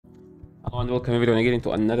Hello and welcome everyone again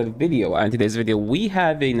into another video, and today's video we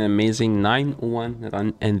have an amazing 9-1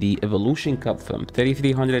 run in the Evolution Cup from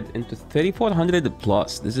 3300 into 3400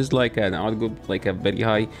 plus. This is like an outgo, like a very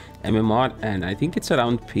high MMR, and I think it's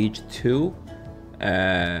around page 2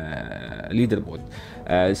 leaderboard.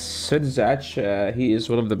 SirZatch, he is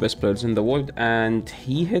one of the best players in the world, and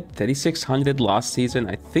he hit 3600 last season.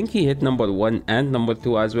 I think he hit number 1 and number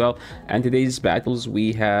 2 as well. And today's battles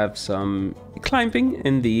we have some climbing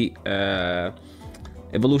in the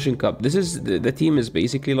Evolution Cup. This is the team is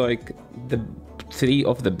basically like the 3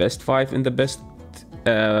 of the best 5 in the best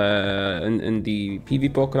in the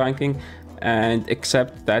PvPoke ranking. And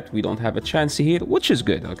except that we don't have a Chansey here, which is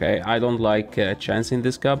good. Okay, I don't like Chansey in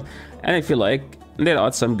this cup, and I feel like there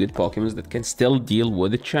are some good Pokemons that can still deal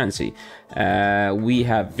with the Chansey. We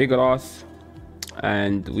have Vigoroth,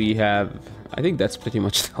 and we have, I think that's pretty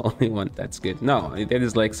much the only one that's good. No, there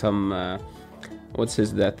is like some what's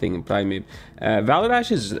that thing, Primeape.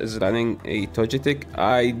 Valerash is running a Togetic.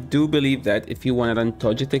 I do believe that if you want to run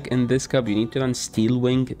Togetic in this cup, you need to run Steel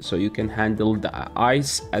Wing so you can handle the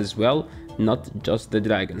ice as well, not just the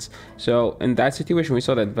dragons. So in that situation, we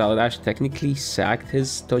saw that Valerash technically sacked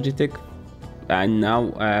his Togetic, and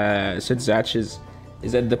now SirZatch is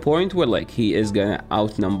at the point where like he is gonna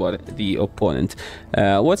outnumber the opponent.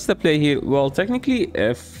 What's the play here? Well, technically,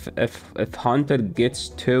 if Hunter gets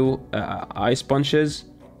 2 ice punches,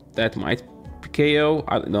 that might KO.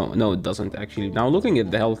 No, it doesn't actually. Now looking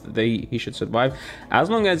at the health, he should survive as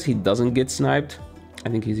long as he doesn't get sniped. I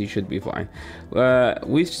think he should be fine.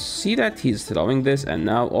 We see that he's throwing this, and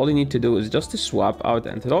now all you need to do is just to swap out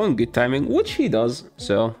and throw in good timing, which he does.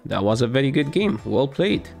 So that was a very good game. Well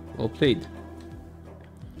played. Well played.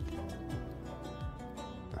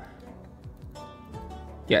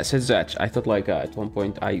 Yeah, SirZatch. I thought like at one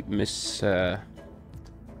point I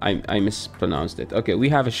mispronounced it. Okay, we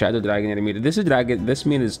have a Shadow Dragon animated. This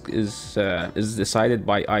mean is decided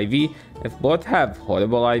by IV. If both have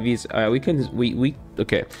horrible IVs, we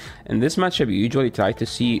okay. In this matchup, you usually try to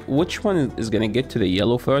see which one is gonna get to the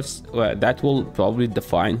yellow first. That will probably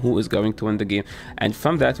define who is going to win the game. And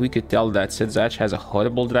from that, we could tell that SirZatch has a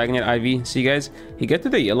horrible Dragonair IV. See, guys, he get to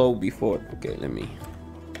the yellow before. Okay, let me.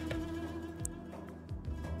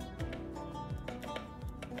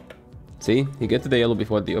 See, he gets to the yellow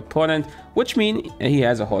before the opponent, which means he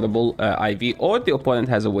has a horrible IV, or the opponent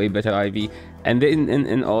has a way better IV. And then,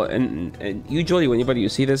 and usually, whenever you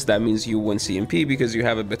see this, that means you win CMP because you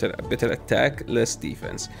have a better attack, less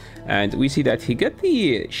defense. And we see that he get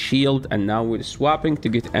the shield, and now we're swapping to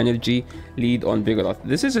get energy lead on Vigoroth.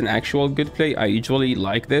 This is an actual good play. I usually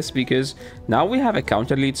like this because now we have a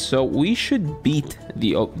counter lead, so we should beat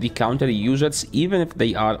the counter users even if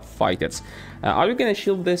they are fighters. Are we gonna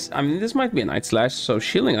shield this? I mean, this might be a Night Slash, so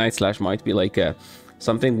shielding Night Slash might be like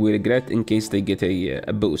something we regret in case they get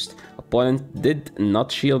a boost. Opponent did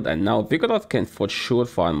not shield, and now Vigoroth can for sure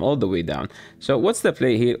farm all the way down. So what's the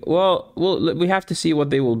play here? Well, we have to see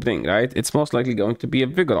what they will bring, right? It's most likely going to be a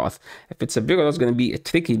Vigoroth. If it's a Vigoroth, it's going to be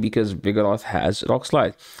tricky because Vigoroth has Rock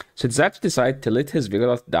Slide. So Zach decided to let his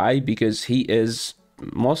Vigoroth die because he is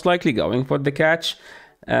most likely going for the catch.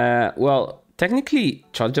 Well, technically,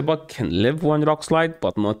 Charjabug can live 1 Rock Slide,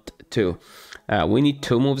 but not 2. We need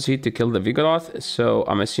 2 moves here to kill the Vigoroth, so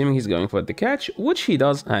I'm assuming he's going for the catch, which he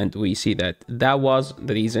does, and we see that that was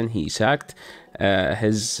the reason he sacked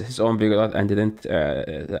his own Vigoroth and didn't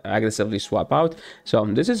aggressively swap out. So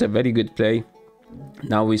this is a very good play.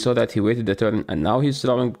 Now we saw that he waited the turn, and now he's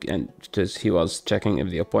throwing, and just he was checking if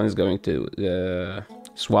the opponent is going to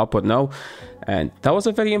swap or no. And that was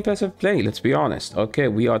a very impressive play, let's be honest. Okay,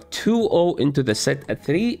 we are 2-0 into the set at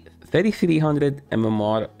 3300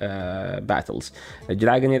 MMR battles.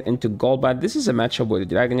 Dragonair into Golbat. This is a matchup where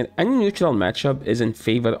Dragonair, any neutral matchup, is in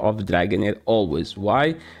favor of Dragonair always.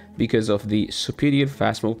 Why? Because of the superior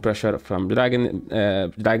fast move pressure from Dragon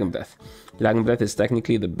Breath. Dragon Breath is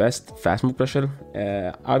technically the best fast move pressure,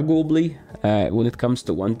 arguably, when it comes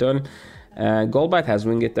to one turn. Golbat has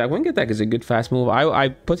Wing Attack. Wing Attack is a good fast move. I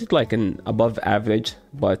put it like an above average,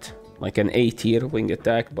 but like an A tier Wing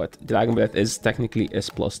Attack, but Dragon Breath is technically S+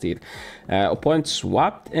 tier. Opponent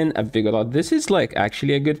swapped in a Vigoroth. This is like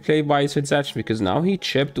actually a good play by SirZatch because now he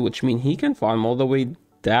chipped, which means he can farm all the way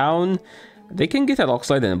down. They can get a Rock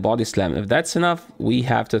Slide and a Body Slam. If that's enough, we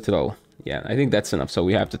have to throw. Yeah, I think that's enough, so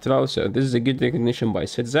we have to throw. So this is a good recognition by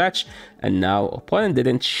SirZatch. And now opponent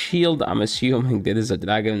didn't shield. I'm assuming there is a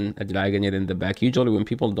Dragonair in the back. Usually when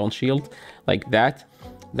people don't shield like that,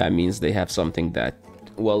 that means they have something that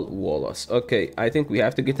will wall us. Okay, I think we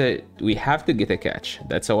have to get a catch.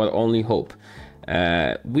 That's our only hope.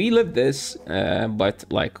 We live this, but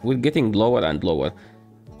like we're getting lower and lower.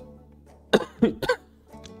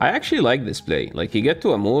 I actually like this play. Like, you get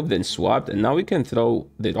to a move, then swapped, and now we can throw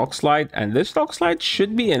the rock slide, and this rock slide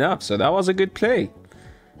should be enough. So that was a good play.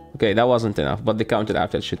 Okay, that wasn't enough, but the counter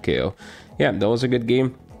after should KO. Yeah, that was a good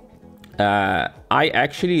game. I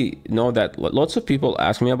actually know that lots of people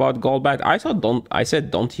ask me about Golbat. I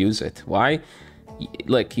said don't use it. Why?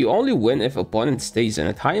 Like, you only win if opponent stays in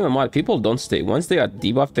it. High MMR, people don't stay. Once they are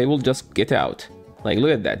debuffed, they will just get out. Like,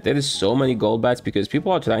 look at that. There is so many Golbats because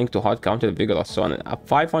people are trying to hard counter Vigoroth. So a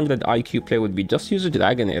 500 IQ play would be just use a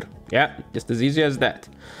Dragonair. Yeah, just as easy as that.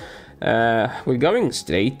 We're going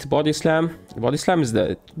straight Body Slam. Body Slam is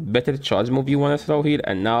the better charge move you want to throw here.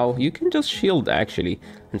 And now you can just shield, actually,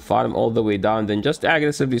 and farm all the way down. Then just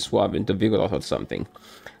aggressively swap into Vigoroth or something.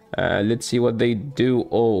 Let's see what they do.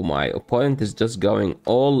 Oh, my opponent is just going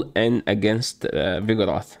all in against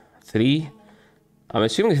Vigoroth. 3. I'm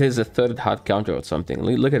assuming it is a third hard counter or something.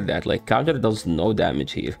 Look at that. Like, counter does no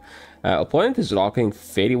damage here. Opponent is rocking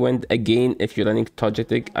Fairy Wind. Again, if you're running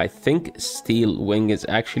Togetic, I think Steel Wing is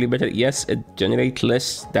actually better. Yes, it generates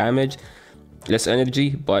less damage, less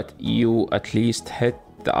energy, but you at least hit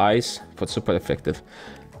the ice for super effective.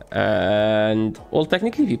 And, well,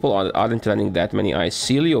 technically people aren't running that many ice.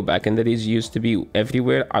 Celio back in the days used to be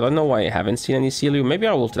everywhere. I don't know why I haven't seen any Celio. Maybe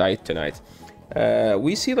I will try it tonight.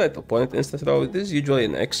 We see that opponent insta throw. This is usually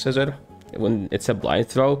an X Scissor when it's a blind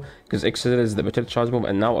throw, because X Scissor is the better charge move.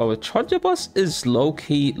 And now our charge bus is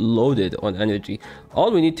low-key loaded on energy.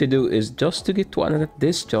 All we need to do is just to get to another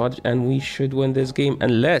discharge, and we should win this game.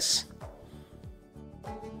 Unless,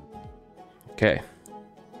 okay,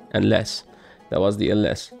 unless, that was the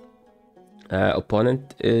unless.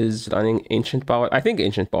 Opponent is running Ancient Power. I think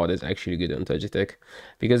Ancient Power is actually good on Togetic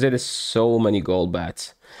because there is so many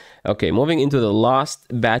Golbats. Okay, moving into the last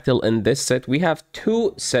battle in this set. We have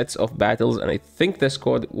 2 sets of battles, and I think the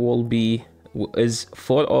score will be is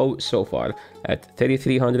 4-0 so far at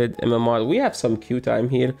 3300 MMR. We have some queue time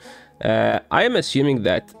here. I am assuming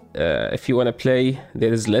that if you want to play,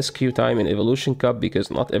 there is less queue time in Evolution Cup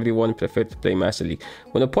because not everyone prefers to play Master League.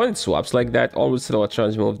 When opponent swaps like that, always throw a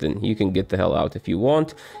charge move, then you can get the hell out if you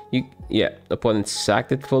want. Yeah, opponent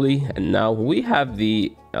sacked it fully, and now we have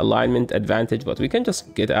the alignment advantage, but we can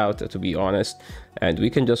just get out, to be honest, and we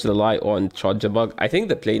can just rely on Charjabug. I think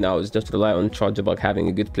the play now is just rely on Charjabug having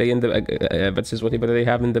a good play in the versus whatever they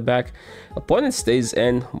have in the back. Opponent stays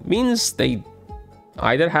in, means they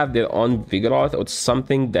either have their own Vigoroth or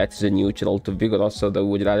something that's a neutral to Vigoroth, so they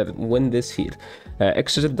would rather win this here.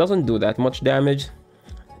 Exocet doesn't do that much damage.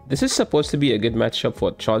 This is supposed to be a good matchup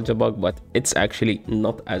for Charjabug, but it's actually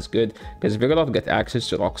not as good because Vigoroth got access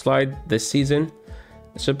to Rock Slide this season.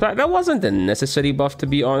 So that wasn't a necessary buff, to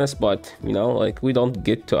be honest, but you know, like, we don't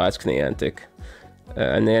get to ask Niantic.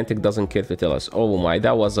 And Niantic doesn't care to tell us. Oh my,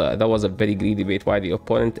 that was a very greedy bait by the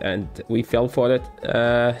opponent, and we fell for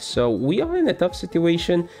it. So we are in a tough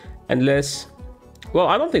situation, unless, well,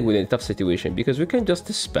 I don't think we're in a tough situation because we can just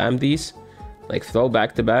spam these, like throw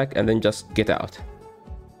back to back, and then just get out.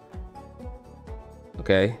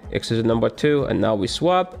 Okay, X is number 2, and now we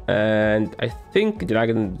swap, and I think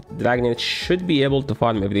Dragonair should be able to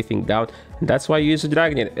farm everything down, and that's why you use a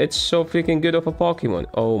Dragonair. It's so freaking good of a Pokemon.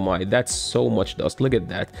 Oh my, that's so much dust. Look at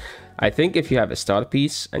that. I think if you have a star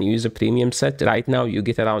piece and you use a premium set, right now you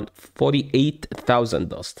get around 48,000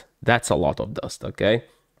 dust. That's a lot of dust, okay?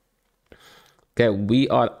 Okay, we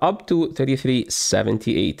are up to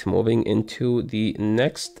 3378, moving into the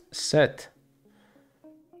next set.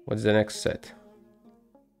 What's the next set?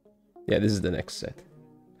 Yeah, this is the next set.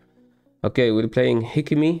 Okay, we're playing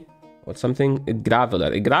Hikimi or something.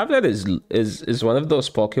 Graveler. Graveler is one of those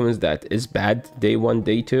Pokemons that is bad day 1,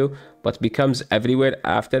 day 2, but becomes everywhere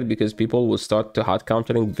after because people will start to hard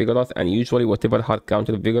countering Vigoroth, and usually whatever hard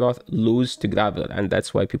counter Vigoroth lose to Graveler, and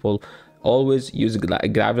that's why people always use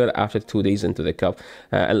Graveler after 2 days into the cup.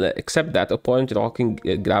 Except that opponent rocking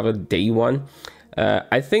Graveler day 1.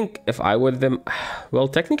 I think if I were them, well,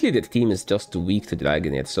 technically their team is just too weak to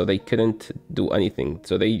Dragonair, so they couldn't do anything.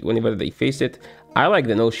 So whenever they face it, I like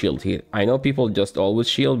the no shield here. I know people just always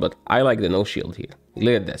shield, but I like the no shield here.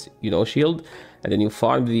 Look at this, you no shield, and then you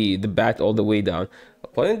farm the bat all the way down.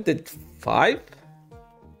 Opponent did 5?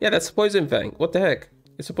 Yeah, that's Poison Fang. What the heck?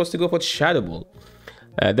 It's supposed to go for Shadow Ball.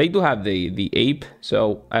 They do have the ape,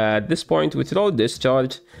 so at this point we throw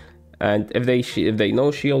Discharge. And if they no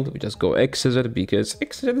shield, we just go X Scissor, because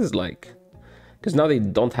X Scissor is like, because now they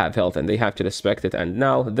don't have health and they have to respect it. And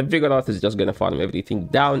now the Vigoroth is just gonna farm everything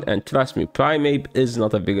down. And trust me, Primeape is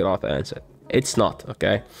not a Vigoroth answer. It's not,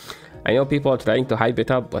 okay? I know people are trying to hype it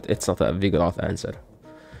up, but it's not a Vigoroth answer.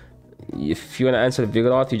 if you want to answer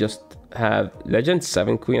Vigoroth, you just have Legend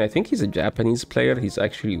 7 Queen. I think he's a Japanese player. He's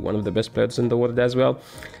actually one of the best players in the world as well.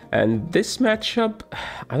 And this matchup,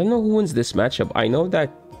 I don't know who wins this matchup. I know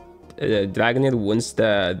that Dragonair wins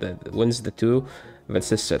the 2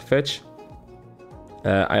 versus SirZatch.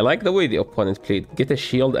 I like the way the opponent played. Get a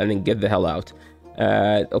shield and then get the hell out.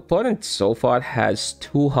 Opponent so far has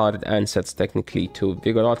 2 hard answers technically to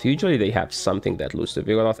Vigoroth. Usually they have something that loses to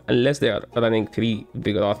Vigoroth, unless they are running 3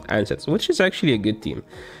 Vigoroth answers, which is actually a good team.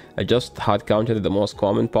 Just hard counter the most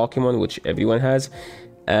common Pokemon, which everyone has.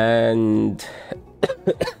 And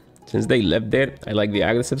since they left there, I like the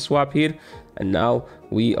aggressive swap here. And now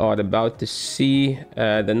we are about to see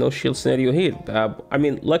the no shield scenario here. I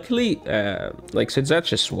mean, luckily, like SirZatch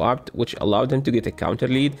just swapped, which allowed him to get a counter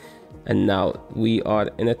lead. And now we are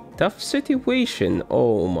in a tough situation.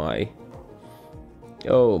 Oh my.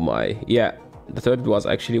 Oh my. Yeah, the third was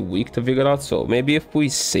actually weak to Vigoroth. So maybe if we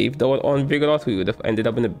saved our own Vigoroth, we would have ended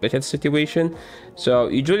up in a better situation. So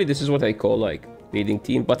usually this is what I call like leading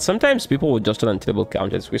team. But sometimes people would just run triple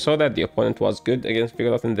counters. We saw that the opponent was good against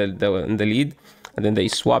Vigoroth in the lead. And then they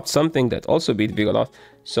swapped something that also beat Vigoroth.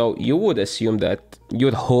 So you would assume that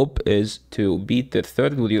your hope is to beat the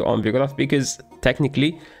third with your own Vigoroth, because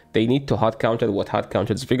technically they need to hard counter what hard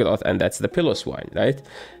counters Vigoroth, and that's the Piloswine, right?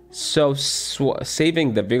 So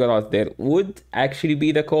saving the Vigoroth there would actually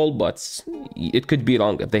be the call, but it could be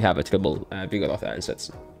wrong if they have a triple Vigoroth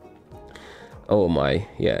answers. Oh my,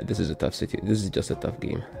 yeah, this is a tough situation. This is just a tough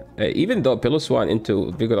game. Even though Piloswine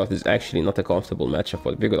into Vigoroth is actually not a comfortable matchup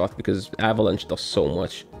for Vigoroth, because Avalanche does so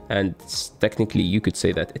much, and technically you could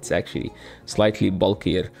say that it's actually slightly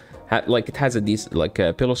bulkier. Like it has a decent, like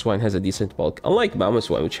Piloswine has a decent bulk, unlike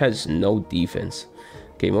Mamoswine, which has no defense.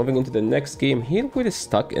 Okay, moving into the next game. Here we're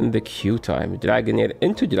stuck in the queue time. Dragonair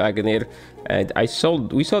into Dragonair, and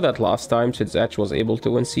we saw that last time SirZatch was able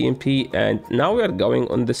to win CMP, and now we are going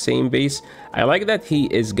on the same base. I like that he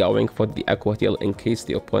is going for the Aqua Tail in case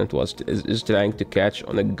the opponent is trying to catch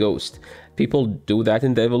on a Ghost. People do that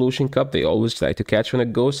in the Evolution Cup. They always try to catch on a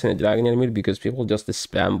Ghost in a Dragonair mid because people just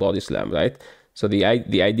spam Body Slam, right? So the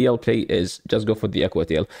ideal play is just go for the Aqua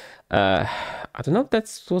Tail. I don't know if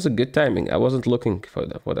that was a good timing. I wasn't looking for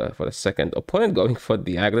the second opponent going for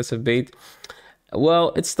the aggressive bait.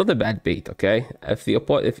 Well, it's not a bad bait, okay? If the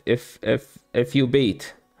if you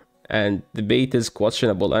bait and the bait is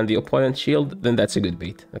questionable and the opponent shield, then that's a good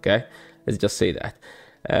bait, okay? Let's just say that.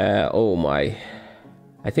 Oh my.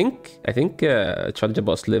 I think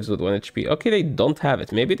Charjabos lives with 1 HP. Okay, they don't have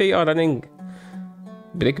it. Maybe they are running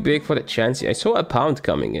break for a Chansey. I saw a Pound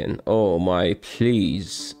coming in. Oh my,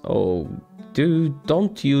 please. Oh, dude,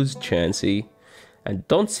 don't use Chansey. And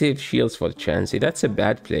don't save shields for Chansey. That's a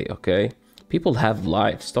bad play, okay? People have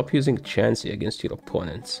life. Stop using Chansey against your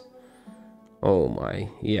opponents. Oh my.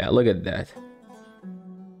 Yeah, look at that.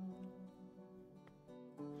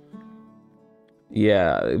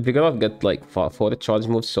 Yeah, Vigoroth got like 4 charge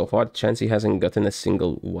moves so far. Chansey hasn't gotten a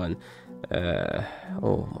single one.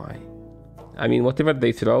 Oh my. I mean, whatever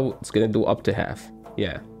they throw, it's gonna do up to half.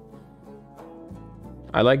 Yeah.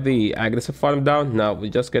 I like the aggressive farm down. Now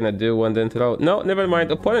we're just gonna do one then throw. No, never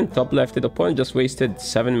mind. Opponent top left. The opponent just wasted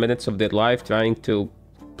 7 minutes of their life trying to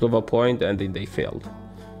prove a point, and then they failed.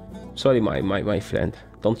 Sorry, my friend.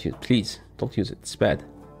 Don't use, please. Don't use it. It's bad.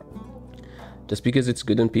 Just because it's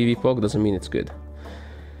good in PvPoke doesn't mean it's good.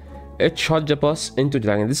 It Charjabos into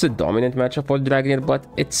Dragonair. This is a dominant matchup for Dragonair,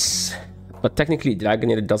 but technically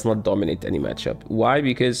Dragonair does not dominate any matchup. Why?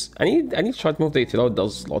 Because any short move they throw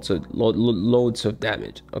does loads of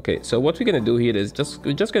damage. Okay, so what we're gonna do here is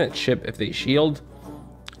we're just gonna chip. If they shield,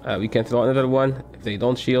 we can throw another one. If they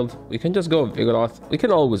don't shield, we can just go Vigoroth. We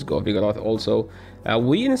can always go Vigoroth also.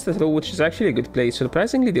 We insta throw, which is actually a good play.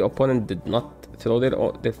 Surprisingly, the opponent did not throw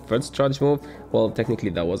their first charge move. Well, technically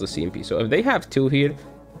that was a CMP. So if they have 2 here,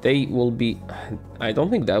 they will be... I don't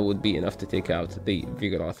think that would be enough to take out the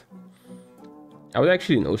Vigoroth. I would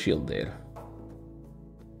actually no shield there.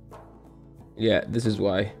 Yeah, this is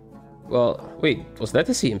why. Well, wait, was that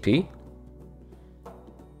a CMP?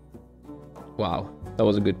 Wow, that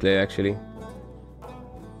was a good play actually.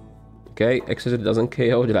 Okay, Exeter doesn't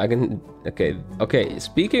KO Dragon. Okay,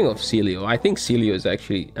 speaking of Celio, I think Celio is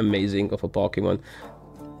actually amazing of a Pokemon.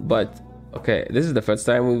 But, okay, this is the first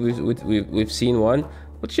time we've seen one,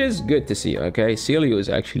 which is good to see, okay? Celio is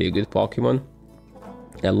actually a good Pokemon.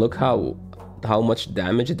 And look how much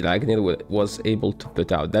damage Dragonair was able to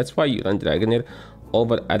put out. That's why you run Dragonair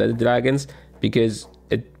over other dragons, because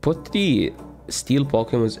it put the steel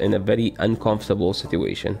Pokemons in a very uncomfortable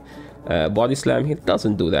situation. Body Slam here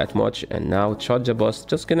doesn't do that much, and now Charjabos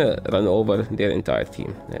just gonna run over their entire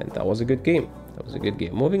team, and that was a good game. That was a good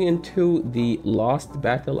game. Moving into the last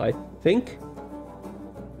battle, I think.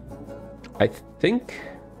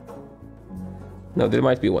 No, there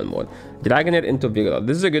might be one more. Dragonair into Vigoroth.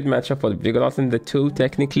 This is a good matchup for Vigoroth in the 2,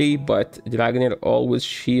 technically, but Dragonair always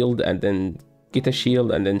shield and then get a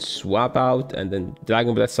shield and then swap out and then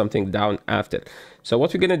Dragon Breath something down after. So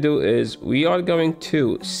what we're gonna do is we are going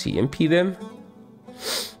to CMP them.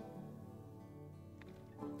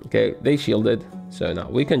 Okay, they shielded, so now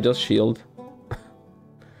we can just shield.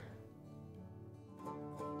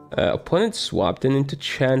 Opponent swapped in into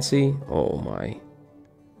Chansey. Oh my.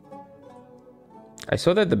 I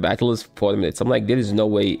saw that the battle is 4 minutes. I'm like, there is no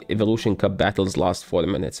way Evolution Cup battles last 4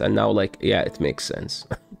 minutes. And now, like, yeah, it makes sense.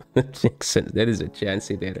 It makes sense. There is a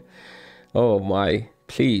Chansey there. Oh my.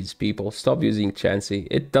 Please, people, stop using Chansey.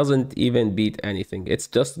 It doesn't even beat anything. It's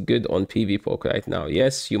just good on PvPoke right now.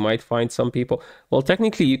 Yes, you might find some people. Well,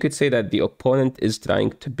 technically, you could say that the opponent is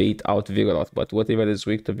trying to bait out Vigoroth. But whatever is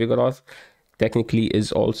weak to Vigoroth, technically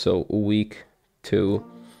is also weak to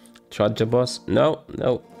Charjabus. No.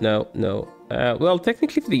 Well,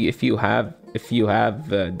 technically, if you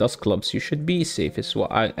have Dust Clubs, you should be safe as well.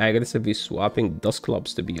 Aggressively swapping Dust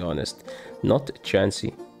Clubs, to be honest, not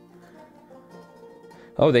Chansey.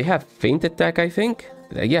 Oh, they have Feint Attack, I think.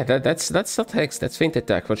 Yeah, that's not Hex. That's Feint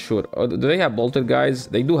Attack for sure. Oh, do they have Bolter Guys?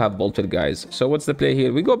 They do have Bolter Guys. So what's the play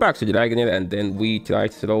here? We go back to Dragonair and then we try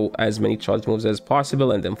to throw as many charge moves as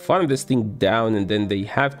possible and then farm this thing down, and then they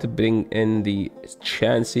have to bring in the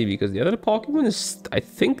Chansey because the other Pokemon is, I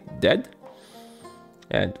think, dead.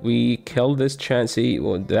 And we kill this Chansey.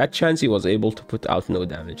 Well, that Chansey was able to put out no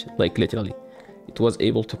damage. Like, literally. It was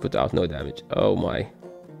able to put out no damage. Oh my.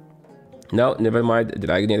 No, never mind.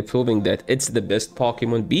 Dragonair proving that it's the best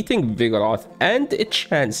Pokemon, beating Vigoroth and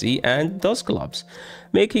Chansey and Dusclops,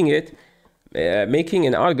 making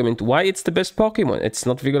an argument why it's the best Pokemon. It's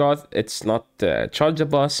not Vigoroth, it's not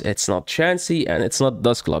Charjabus, it's not Chansey, and it's not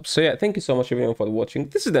Dusclops. So yeah, thank you so much everyone for watching.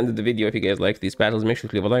 This is the end of the video. If you guys like these battles, make sure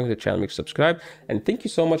to leave a like on the channel, make sure to subscribe, and thank you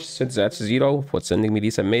so much SirZatch for sending me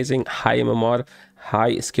these amazing high MMR,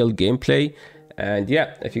 high skill gameplay. And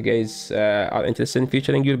yeah, if you guys are interested in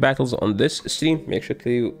featuring your battles on this stream, make sure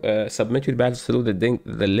to submit your battles through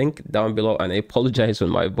the link down below. And I apologize on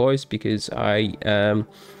my voice because I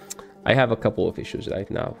have a couple of issues right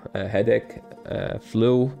now: headache,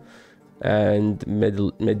 flu, and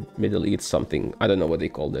middle ear something. I don't know what they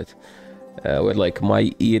called it. Where like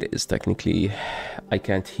my ear is technically, I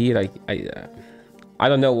can't hear. I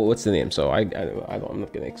don't know what's the name, so I'm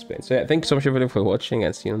not gonna explain. So yeah, thank you so much everyone for watching,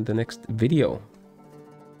 and see you in the next video.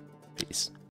 Peace.